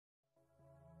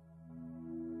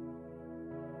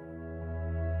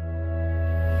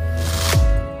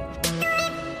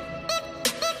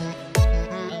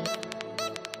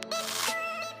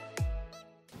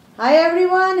Hi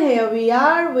everyone, here we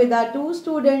are with our two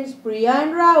students Priya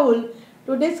and Rahul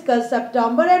to discuss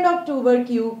September and October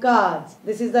cue cards.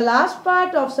 This is the last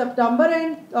part of September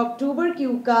and October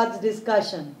cue cards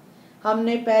discussion.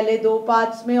 हमने पहले दो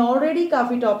parts में already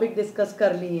काफ़ी topic discuss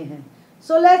कर लिए हैं.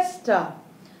 So let's start.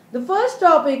 The first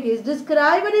topic is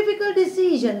describe a difficult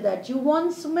decision that you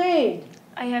once made.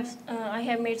 I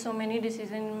have made so many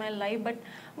decisions in my life, but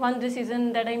one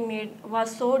decision that I made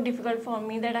was so difficult for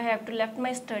me that I have to left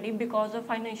my study because of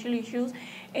financial issues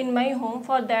in my home.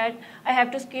 For that, I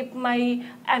have to skip my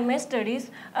MA studies.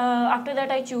 After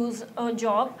that, I choose a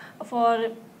job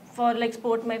for like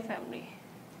support my family.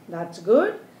 That's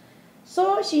good.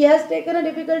 So she has taken a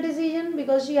difficult decision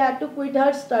because she had to quit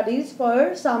her studies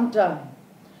for some time.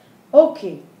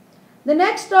 Okay. The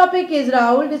next topic is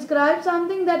Rahul, describe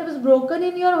something that was broken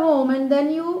in your home and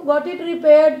then you got it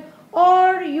repaired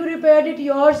or you repaired it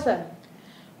yourself.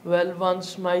 Well,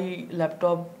 once my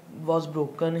laptop was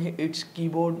broken, its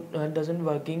keyboard doesn't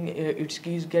working, its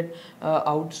keys get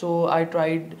out, so I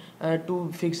tried to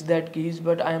fix that keys,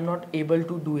 but I am not able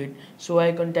to do it. So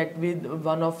I contact with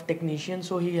one of technicians,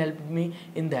 so he helped me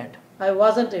in that. I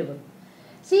wasn't able.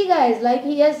 See guys, like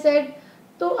he has said,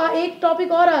 तो एक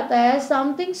topic और आता है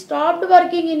something stopped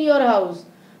working in your house.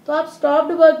 तो आप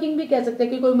stopped working भी कह सकते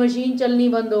हैं कि कोई मशीन चलनी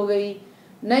बंद हो गई.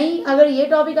 नहीं, अगर ये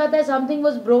टॉपिक आता है समथिंग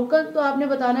वाज ब्रोकन, तो आपने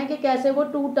बताना है कि कैसे वो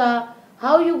टूटा,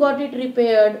 how you got it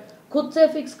repaired, खुद से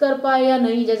फिक्स कर पाए या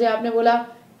नहीं. जैसे आपने बोला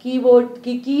कीबोर्ड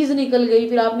की कीज निकल गई,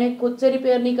 फिर आपने खुद से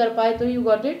रिपेयर नहीं कर पाए, तो you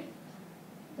got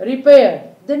it repaired.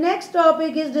 The next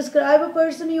topic is describe a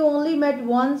person you only met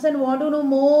once and want to know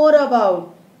more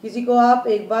about. किसी को आप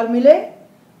एक बार मिले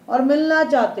और मिलना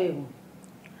चाहते हो.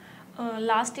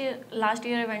 Last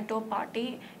year I went to a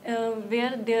party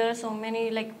where there are so many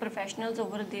like professionals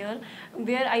over there,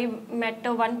 where I met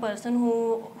one person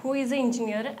who is an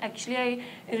engineer. Actually,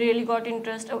 I really got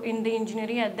interest in the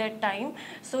engineering at that time.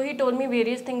 So he told me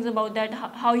various things about that,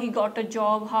 how he got a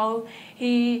job, how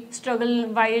he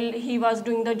struggled while he was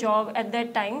doing the job at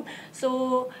that time. So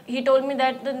he told me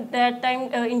that that time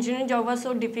engineering job was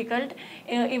so difficult.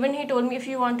 Even he told me if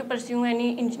you want to pursue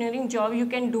any engineering job, you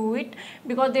can do it,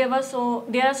 because there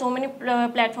are so many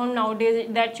platforms nowadays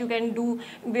that you can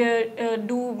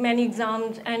do many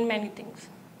exams and many things.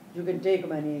 You can take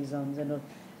many exams and all.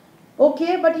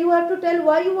 Okay, but you have to tell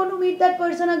why you want to meet that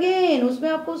person again. उसमें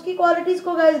आपको उसकी qualities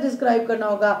को guys describe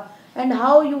करना होगा, and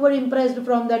how you were impressed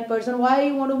from that person, why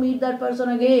you want to meet that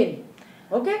person again.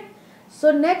 Okay,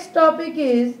 so next topic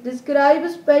is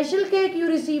describe a special cake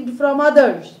you received from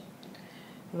others.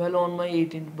 Well, on my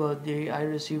 18th birthday, I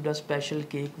received a special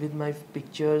cake with my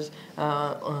pictures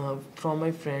from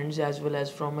my friends as well as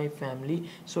from my family.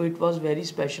 So it was very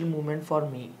special moment for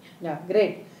me. Yeah,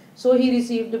 great. So he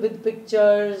received with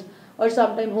pictures or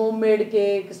sometime homemade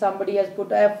cake. Somebody has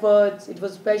put efforts. It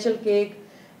was special cake.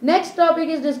 Next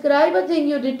topic is describe a thing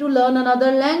you did to learn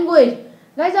another language.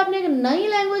 Guys, आपने एक नई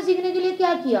language सीखने के लिए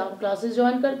क्या किया? Classes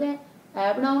join करते हैं,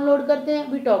 ऐप डाउनलोड करते हैं,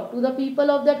 we talk to the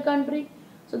people of that country.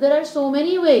 So there are so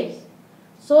many ways.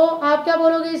 So आप क्या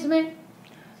बोलोगे इसमें?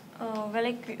 Well,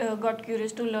 I got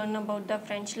curious to learn about the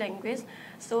French language.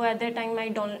 So at that time, I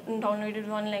downloaded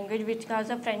one language which has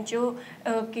a Frencho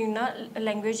Kuna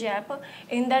language app.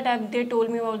 In that app, they told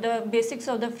me about the basics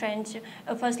of the French.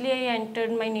 Firstly, I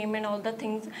entered my name and all the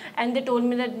things, and they told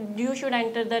me that you should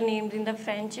enter the names in the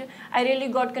French. I really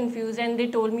got confused, and they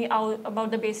told me about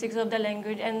the basics of the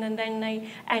language, and then I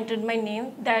entered my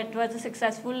name. That was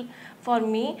successful for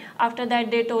me. After that,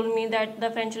 they told me that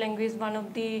the French language is one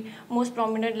of the most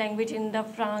prominent language in the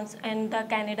France and the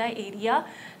Canada area.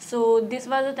 So this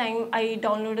was the time I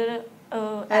downloaded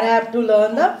an app to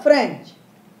learn the French.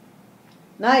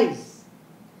 Nice.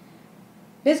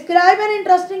 Describe an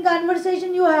interesting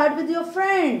conversation you had with your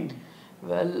friend.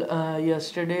 Well,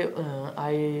 yesterday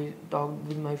I talked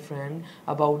with my friend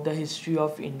about the history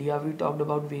of India. We talked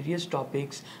about various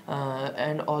topics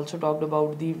and also talked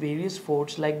about the various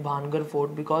forts like Bhangar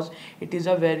Fort, because it is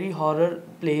a very horror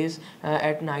place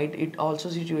at night. It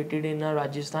also situated in a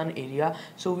Rajasthan area.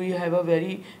 So we have a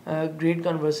very great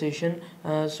conversation.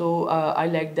 So I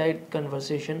like that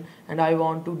conversation and I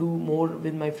want to do more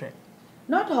with my friend.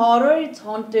 Not horror, it's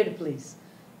haunted place.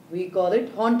 We call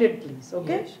it haunted place,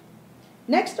 okay? Yes.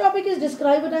 Next topic is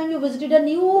describe a time you visited a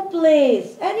new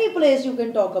place. Any place you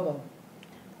can talk about.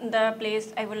 The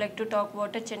place I would like to talk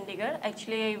about is Chandigarh.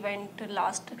 Actually, I went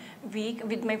last week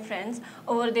with my friends.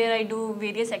 Over there, I do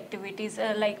various activities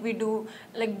like we do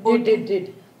like boating.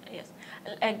 Did. Yes,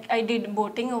 I did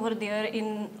boating over there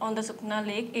on the Sukna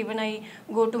Lake. Even I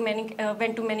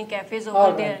went to many cafes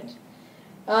over there.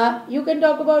 You can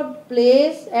talk about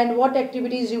place and what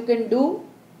activities you can do.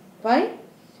 Fine.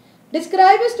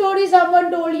 Describe a story someone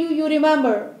told you you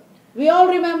remember. We all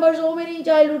remember so many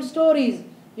childhood stories.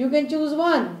 You can choose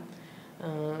one.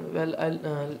 Well,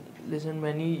 I listened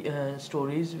many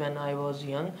stories when I was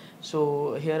young.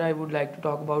 So here I would like to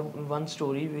talk about one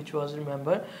story which was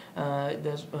remember.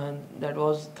 That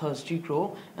was Thirsty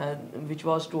Crow, which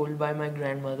was told by my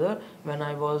grandmother when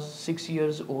I was 6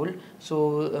 years old.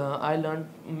 So I learned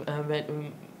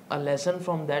a lesson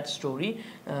from that story.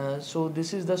 So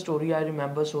this is the story I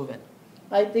remember so well.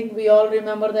 I think we all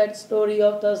remember that story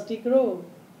of Thirsty Crow.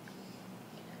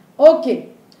 Okay.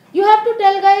 You have to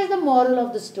tell guys the moral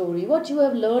of the story, what you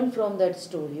have learned from that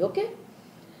story, okay?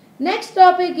 Next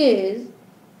topic is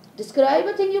describe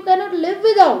a thing you cannot live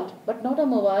without, but not a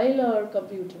mobile or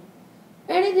computer.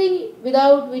 Anything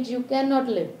without which you cannot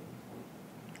live.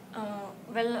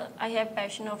 Well, I have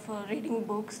passion of reading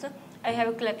books. I have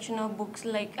a collection of books,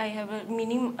 like I have a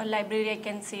mini library, I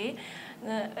can say.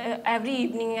 Every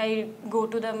evening I go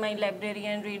to my library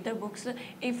and read the books.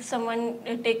 If someone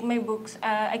take my books,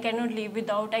 I cannot live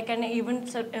without. I can even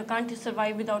can't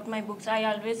survive without my books. I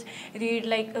always read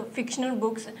like fictional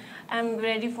books. I'm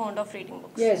very fond of reading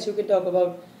books. Yes, you can talk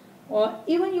about, or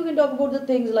even you can talk about the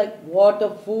things like water,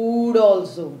 food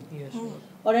also, Yes.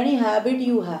 or any habit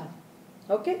you have,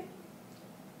 okay?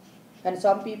 And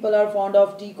some people are fond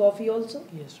of tea, coffee also.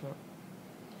 Yes, ma'am.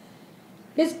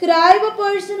 Describe a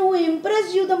person who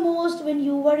impressed you the most when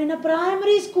you were in a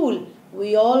primary school.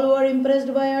 We all were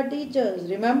impressed by our teachers,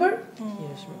 remember?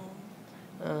 Yes,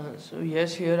 ma'am. So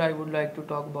yes, here I would like to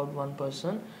talk about one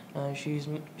person.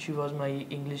 She was my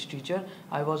English teacher.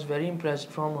 I was very impressed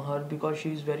from her because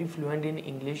she is very fluent in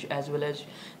English, as well as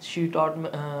she taught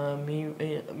me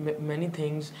many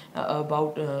things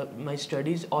about my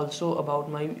studies, also about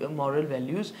my moral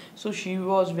values. So she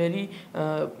was very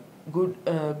good.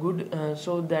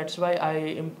 So that's why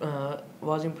I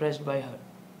was impressed by her.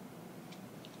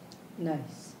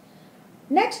 Nice.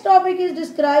 Next topic is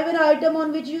describe an item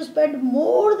on which you spent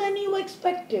more than you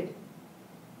expected.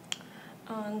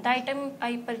 The item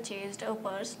I purchased a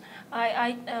purse.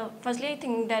 I firstly I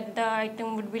think that the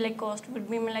item would be like cost would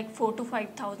be like 4 to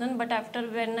 5 thousand. But after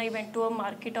when I went to a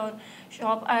market or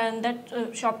shop, and that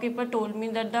shopkeeper told me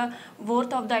that the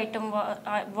worth of the item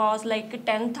was like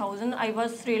 10,000. I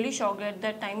was really shocked at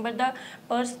that time. But the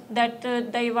purse that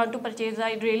I want to purchase,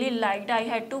 I really liked. I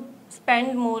had to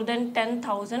spend more than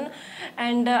 10,000,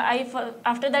 and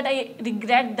after that I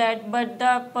regret that. But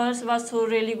the purse was so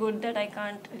really good that I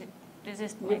can't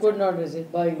resist You myself. could not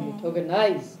resist buying it. Okay,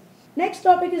 nice. Next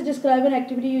topic is describe an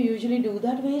activity you usually do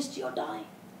that wastes your time.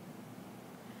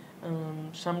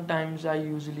 Sometimes I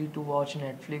usually to watch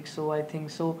Netflix, so I think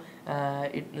so.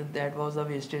 That was a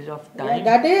wastage of time. Yeah,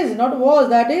 that is not was,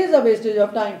 that is a wastage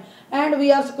of time. And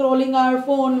we are scrolling our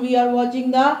phone, we are watching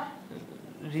the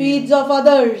feeds of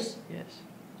others Yes.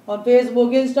 on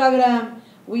Facebook, Instagram.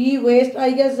 We waste,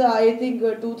 I guess, I think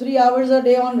 2-3 hours a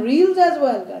day on reels as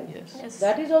well, guys. Yes. Yes.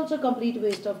 That is also complete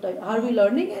waste of time. Are we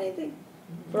learning anything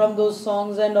from those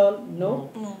songs and all? No.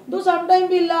 No. Though sometimes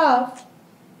we laugh,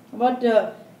 but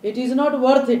it is not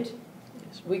worth it.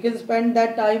 Yes. We can spend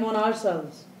that time on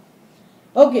ourselves.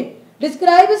 Okay.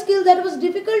 Describe a skill that was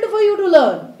difficult for you to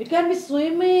learn. It can be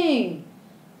swimming,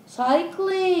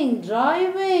 cycling,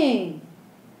 driving.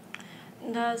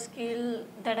 The skill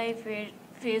that I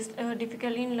faced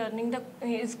difficulty in learning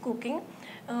is cooking.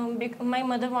 My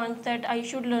mother wants that I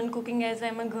should learn cooking as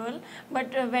I'm a girl,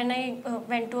 but when I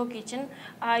went to a kitchen,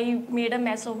 I made a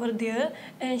mess over there,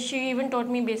 and she even taught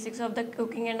me basics of the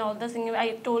cooking and all the things.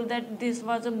 I told that this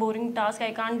was a boring task,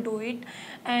 I can't do it.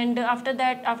 And after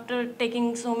that, after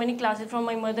taking so many classes from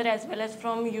my mother as well as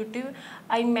from YouTube,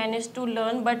 I managed to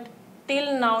learn, but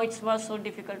till now it was so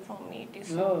difficult for me. It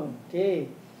is. Okay.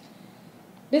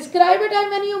 Describe a time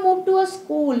when you moved to a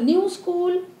school, new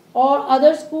school or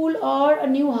other school or a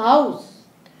new house.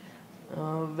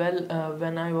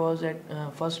 When I was at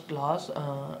first class,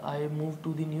 I moved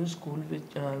to the new school,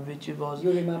 which was.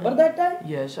 You remember that time?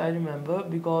 Yes, I remember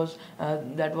because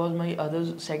that was my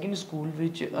other second school,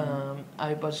 which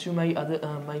I pursue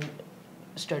my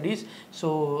studies.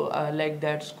 So I like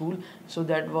that school. So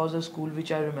that was a school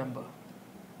which I remember.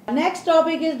 Next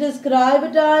topic is describe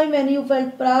a time when you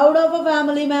felt proud of a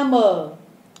family member.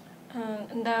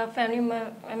 The family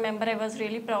member I was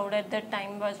really proud at that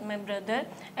time was my brother.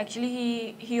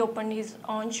 Actually, he opened his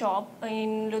own shop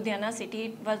in Ludhiana city.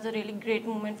 It was a really great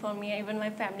moment for me, even my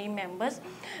family members,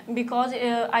 because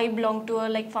I belong to a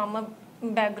like farmer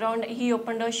background. He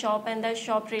opened a shop and the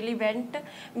shop really went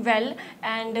well,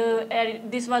 and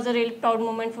this was a really proud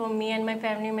moment for me and my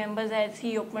family members as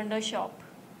he opened a shop.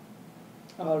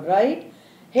 Alright.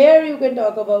 Here you can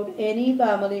talk about any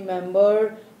family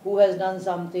member who has done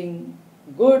something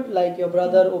good, like your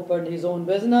brother opened his own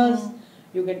business.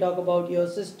 You can talk about your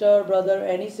sister, brother,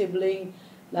 any sibling,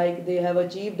 like they have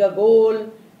achieved a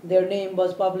goal, their name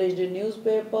was published in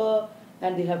newspaper,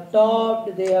 and they have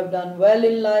topped, they have done well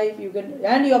in life,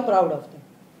 and you are proud of them.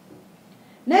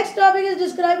 Next topic is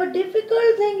describe a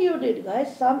difficult thing you did,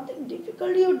 guys. Something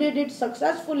difficult you did it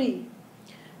successfully.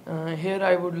 Here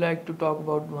I would like to talk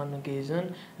about one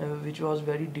occasion which was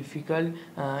very difficult.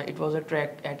 It was a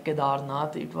trek at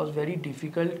Kedarnath. It was very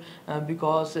difficult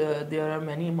because there are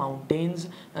many mountains,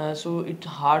 so it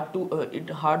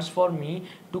hurts for me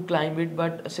to climb it.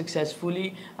 But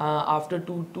successfully, after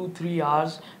 2 to 3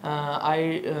 hours,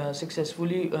 I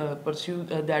successfully pursued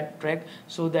that trek.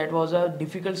 So that was a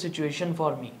difficult situation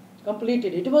for me.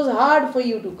 Completed. It was hard for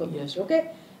you to complete. Yes.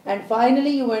 Okay, and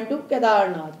finally you went to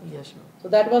Kedarnath. Yes, ma'am. So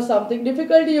that was something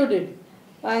difficult you did.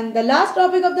 And the last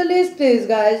topic of the list is,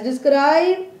 guys,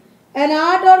 describe an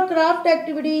art or craft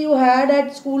activity you had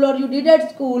at school or you did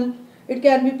at school. It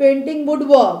can be painting,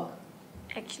 woodwork.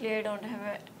 Actually, I don't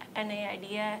have any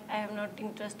idea. I am not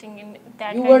interested in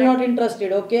that. You were not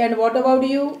interested, okay? And what about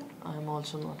you? I am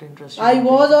also not interested. I in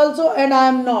was painting. also, and I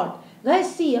am not.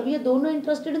 Guys, see, अब ये दोनों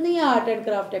interested in the art and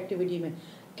craft activity में.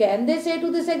 Can they say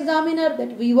to this examiner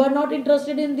that we were not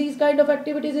interested in these kind of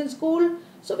activities in school,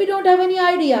 so we don't have any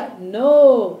idea?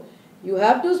 No. You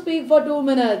have to speak for 2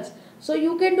 minutes. So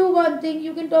you can do one thing,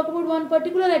 you can talk about one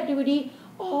particular activity,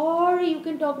 or you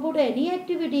can talk about any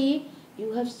activity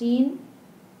you have seen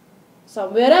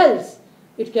somewhere else.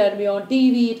 It can be on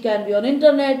TV, it can be on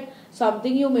internet,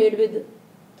 something you made with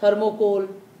thermocol,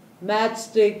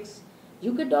 matchsticks.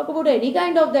 You can talk about any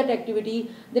kind of that activity.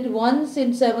 That once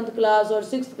in 7th class or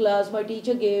 6th class, my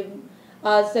teacher gave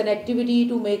us an activity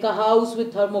to make a house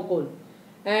with thermocol.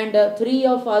 And 3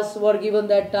 of us were given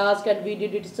that task and we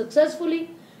did it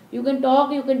successfully. You can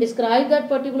talk, you can describe that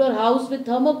particular house with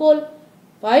thermocol.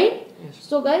 Fine? Yes.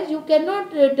 So guys, you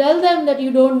cannot tell them that you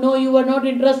don't know, you are not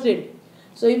interested.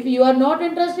 So if you are not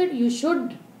interested, you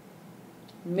should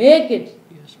make it.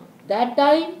 Yes, ma'am. That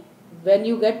time when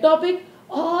you get topic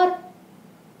or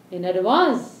in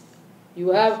advance. You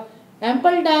have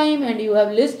ample time and you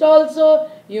have list also.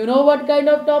 You know what kind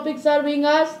of topics are being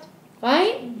asked.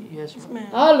 Fine? Yes, ma'am.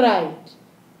 Alright.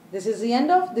 This is the end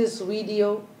of this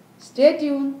video. Stay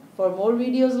tuned for more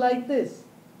videos like this.